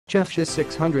Chef'sChoice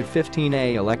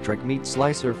 615A electric meat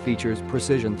slicer features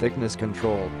precision thickness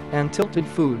control and tilted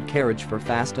food carriage for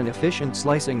fast and efficient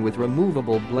slicing with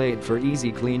removable blade for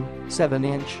easy clean,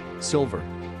 7-inch, silver.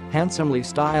 Handsomely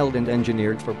styled and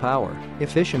engineered for power,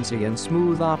 efficiency and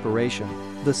smooth operation,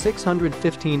 the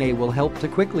 615A will help to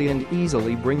quickly and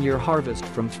easily bring your harvest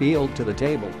from field to the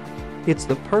table. It's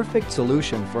the perfect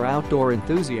solution for outdoor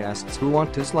enthusiasts who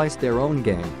want to slice their own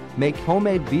game, make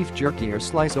homemade beef jerky or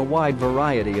slice a wide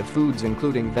variety of foods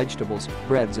including vegetables,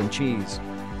 breads and cheese.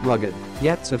 Rugged,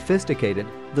 yet sophisticated,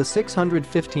 the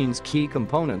 615's key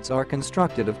components are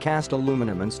constructed of cast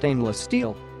aluminum and stainless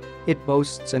steel. It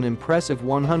boasts an impressive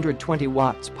 120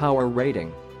 watts power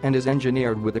rating and is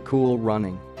engineered with a cool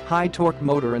running, high-torque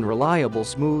motor and reliable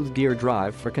smooth gear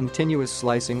drive for continuous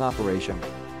slicing operation.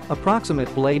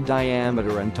 Approximate blade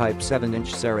diameter and type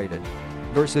 7-inch serrated.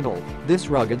 Versatile, this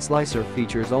rugged slicer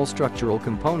features all structural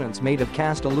components made of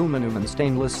cast aluminum and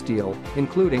stainless steel,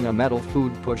 including a metal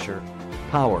food pusher.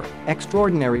 Power,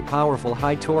 extraordinary powerful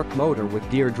high-torque motor with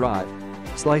gear drive.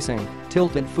 Slicing,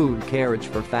 tilted food carriage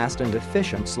for fast and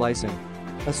efficient slicing.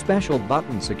 A special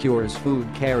button secures food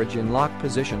carriage in lock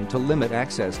position to limit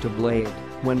access to blade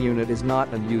when unit is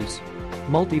not in use.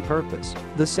 Multi-purpose,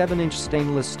 the 7-inch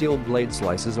stainless steel blade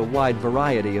slices a wide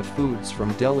variety of foods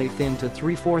from deli thin to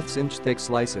 3/4 inch thick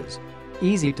slices.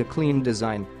 Easy to clean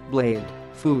design, blade,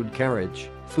 food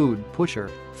carriage, food pusher,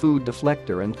 food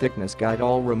deflector and thickness guide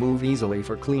all remove easily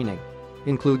for cleaning.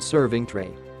 Includes serving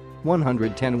tray.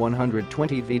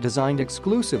 110-120V designed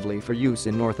exclusively for use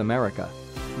in North America.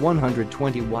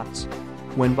 120 watts.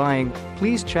 When buying,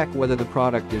 please check whether the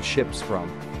product is ships from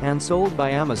and sold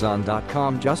by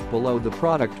Amazon.com just below the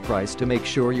product price to make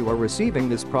sure you are receiving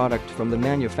this product from the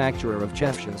manufacturer of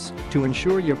Chef'sChoice to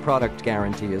ensure your product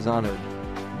guarantee is honored.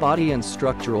 Body and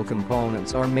structural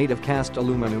components are made of cast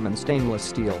aluminum and stainless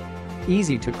steel.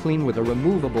 Easy to clean with a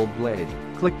removable blade.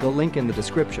 Click the link in the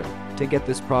description to get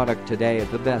this product today at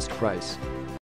the best price.